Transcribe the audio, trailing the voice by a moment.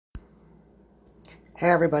Hey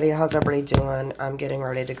everybody, how's everybody doing? I'm getting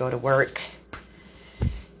ready to go to work.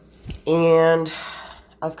 And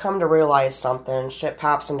I've come to realize something. Shit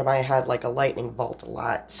pops into my head like a lightning bolt a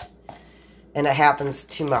lot. And it happens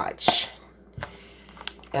too much.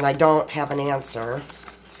 And I don't have an answer.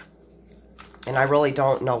 And I really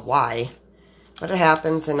don't know why. But it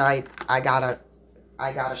happens and I gotta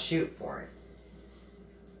shoot for it.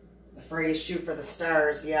 The phrase shoot for the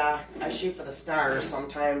stars, yeah, I shoot for the stars.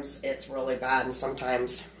 Sometimes it's really bad and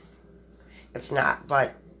sometimes it's not,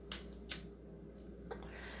 but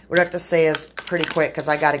what I have to say is pretty quick because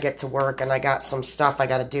I got to get to work and I got some stuff I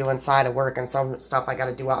got to do inside of work and some stuff I got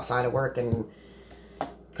to do outside of work and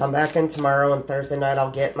come back in tomorrow and Thursday night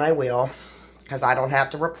I'll get my wheel because I don't have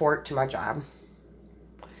to report to my job.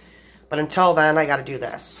 But until then, I got to do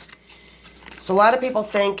this. So a lot of people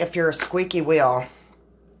think if you're a squeaky wheel,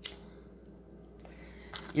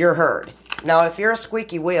 you're heard. Now, if you're a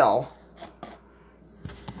squeaky wheel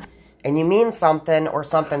and you mean something or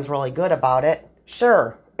something's really good about it,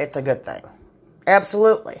 sure, it's a good thing.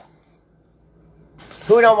 Absolutely.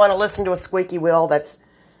 Who don't want to listen to a squeaky wheel that's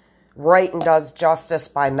right and does justice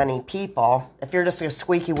by many people? If you're just a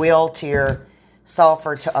squeaky wheel to yourself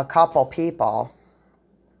or to a couple people,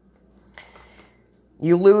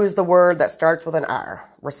 you lose the word that starts with an R,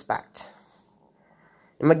 respect.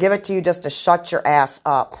 I'm going to give it to you just to shut your ass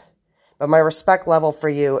up. But my respect level for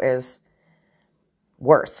you is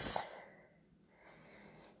worse.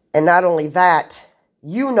 And not only that,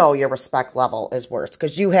 you know your respect level is worse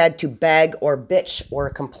because you had to beg or bitch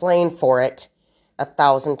or complain for it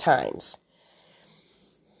 1,000 times.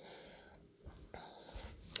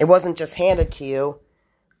 It wasn't just handed to you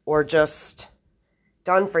or just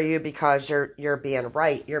done for you because you're being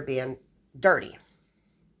right. You're being dirty.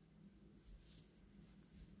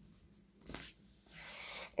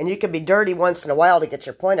 And you can be dirty once in a while to get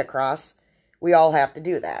your point across. We all have to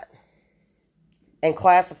do that. And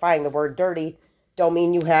classifying the word dirty don't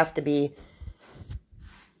mean you have to be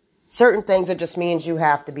certain things. It just means you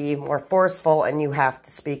have to be more forceful and you have to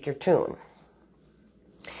speak your tune.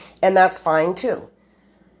 And that's fine too.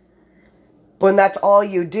 When that's all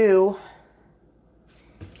you do,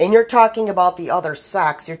 and you're talking about the other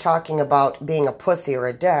sex, you're talking about being a pussy or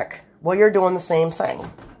a dick, well, you're doing the same thing.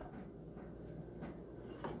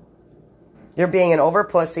 You're being an over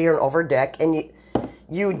pussy or an over dick, and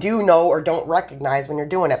you do know or don't recognize when you're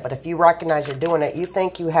doing it. But if you recognize you're doing it, you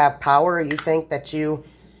think you have power, you think that you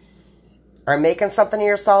are making something of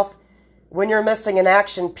yourself. When you're missing in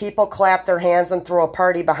action, people clap their hands and throw a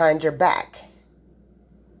party behind your back.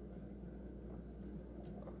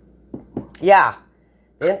 Yeah,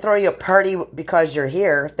 they didn't throw you a party because you're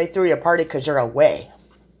here. They threw you a party because you're away.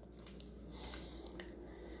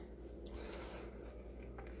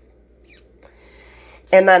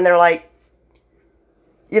 And then they're like,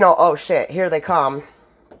 you know, oh shit, here they come.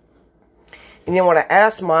 And you don't want to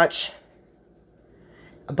ask much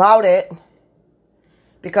about it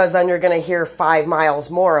because then you're going to hear 5 miles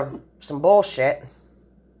more of some bullshit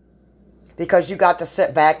because you got to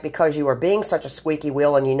sit back because you were being such a squeaky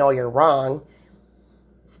wheel and you know you're wrong.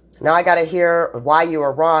 Now I got to hear why you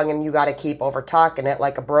were wrong and you got to keep over talking it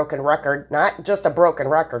like a broken record. Not just a broken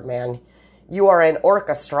record, man. You are an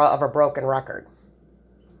orchestra of a broken record.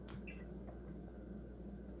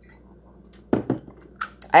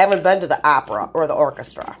 I haven't been to the opera or the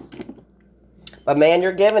orchestra. But man,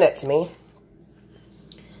 you're giving it to me.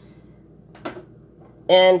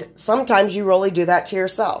 And sometimes you really do that to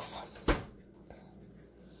yourself.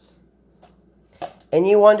 And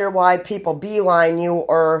you wonder why people beeline you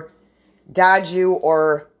or dodge you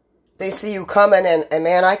or they see you coming and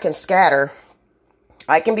man, I can scatter.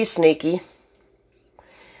 I can be sneaky.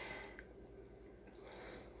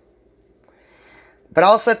 But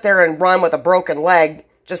I'll sit there and run with a broken leg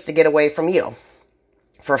just to get away from you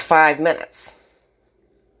for 5 minutes.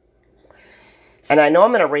 And I know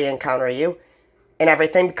I'm going to re-encounter you and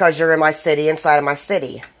everything because you're in my city, inside of my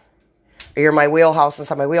city. Or you're in my wheelhouse,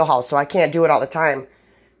 inside my wheelhouse, so I can't do it all the time.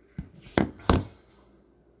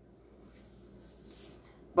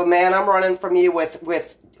 But man, I'm running from you with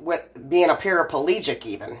being a paraplegic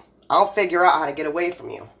even. I'll figure out how to get away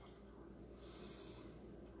from you.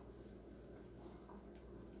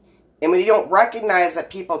 And when you don't recognize that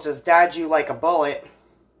people just dodge you like a bullet,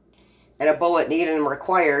 and a bullet needed and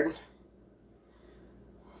required,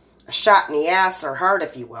 a shot in the ass or heart,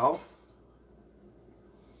 if you will,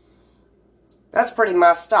 that's pretty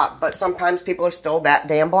messed up. But sometimes people are still that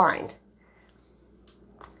damn blind.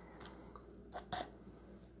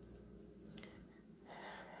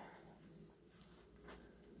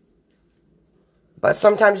 But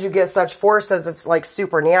sometimes you get such forces, it's like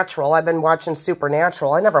Supernatural. I've been watching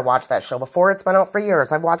Supernatural. I never watched that show before. It's been out for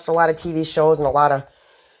years. I've watched a lot of TV shows and a lot of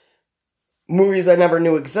movies I never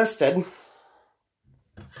knew existed.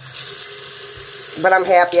 But I'm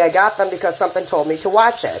happy I got them because something told me to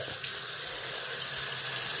watch it.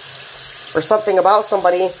 Or something about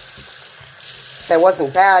somebody that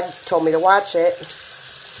wasn't bad told me to watch it.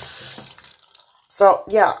 So,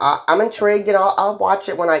 yeah, I'm intrigued, and I'll watch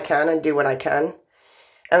it when I can and do what I can.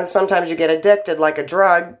 And sometimes you get addicted like a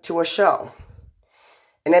drug to a show.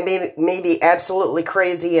 And it may be absolutely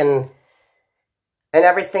crazy and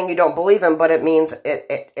everything you don't believe in, but it means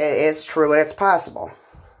it is true and it's possible.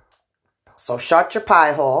 So shut your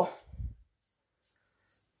pie hole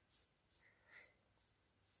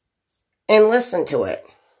and listen to it.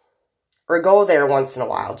 Or go there once in a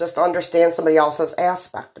while. Just to understand somebody else's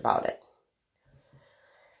aspect about it.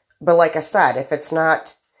 But like I said, if it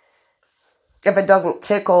doesn't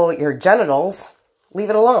tickle your genitals, leave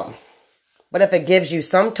it alone. But if it gives you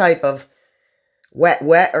some type of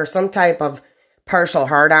wet or some type of partial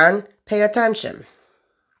hard-on, pay attention.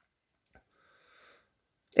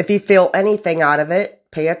 If you feel anything out of it,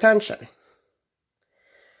 pay attention.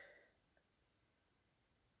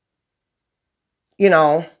 You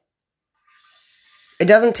know, it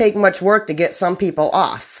doesn't take much work to get some people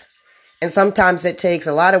off. And sometimes it takes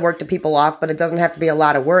a lot of work to people off, but it doesn't have to be a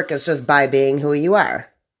lot of work. It's just by being who you are.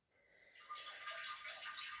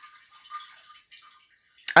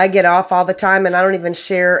 I get off all the time, and I don't even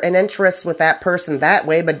share an interest with that person that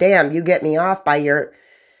way, but damn, you get me off by your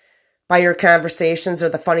conversations or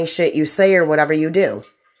the funny shit you say or whatever you do.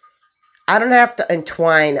 I don't have to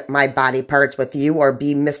entwine my body parts with you or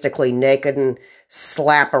be mystically naked and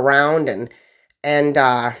slap around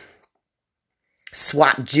and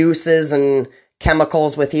swap juices and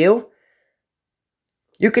chemicals with you.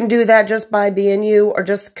 You can do that just by being you or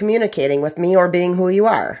just communicating with me or being who you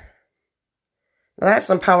are. Now, that's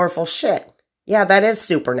some powerful shit. Yeah, that is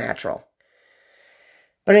supernatural.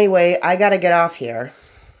 But anyway, I gotta get off here.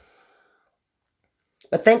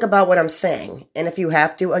 But think about what I'm saying. And if you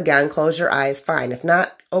have to, again, close your eyes, fine. If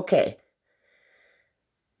not, okay.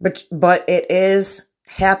 But it is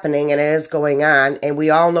happening and it is going on, and we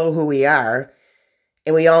all know who we are,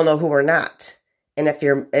 and we all know who we're not. And if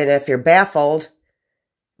you're baffled,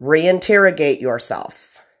 reinterrogate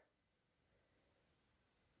yourself.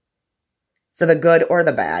 For the good or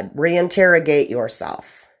the bad, reinterrogate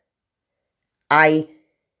yourself. I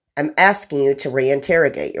am asking you to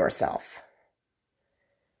reinterrogate yourself.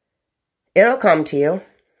 It'll come to you.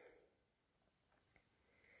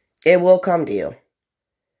 It will come to you.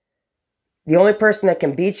 The only person that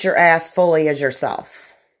can beat your ass fully is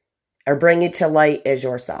yourself. Or bring you to light is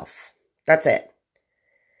yourself. That's it.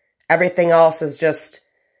 Everything else is just,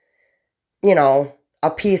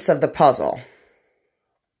 a piece of the puzzle.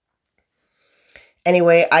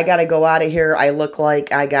 Anyway, I gotta go out of here. I look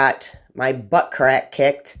like I got my butt crack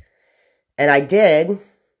kicked. And I did,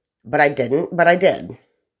 but I didn't, but I did.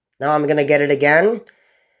 Now I'm gonna get it again,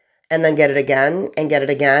 and then get it again, and get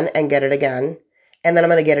it again, and get it again. And then I'm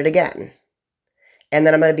gonna get it again. And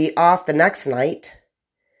then I'm gonna be off the next night.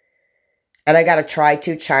 And I gotta try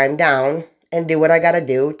to chime down and do what I gotta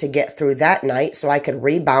do to get through that night so I could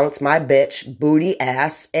rebounce my bitch booty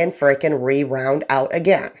ass and frickin' re-round out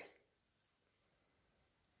again.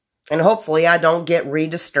 And hopefully I don't get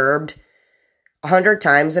redisturbed 100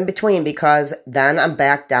 times in between, because then I'm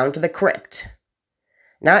back down to the crypt.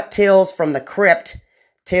 Not tales from the crypt,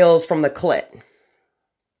 tales from the clit.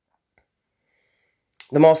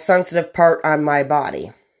 The most sensitive part on my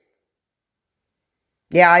body.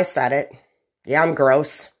 Yeah, I said it. Yeah, I'm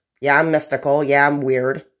gross. Yeah, I'm mystical. Yeah, I'm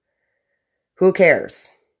weird. Who cares?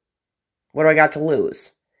 What do I got to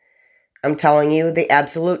lose? I'm telling you the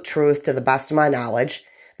absolute truth to the best of my knowledge.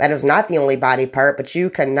 That is not the only body part, but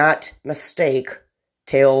you cannot mistake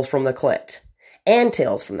tales from the clit and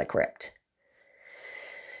tales from the crypt.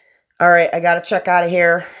 All right, I got to check out of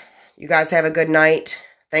here. You guys have a good night.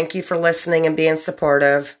 Thank you for listening and being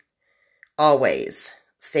supportive. Always.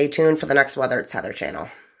 Stay tuned for the next Whether It's Heather channel.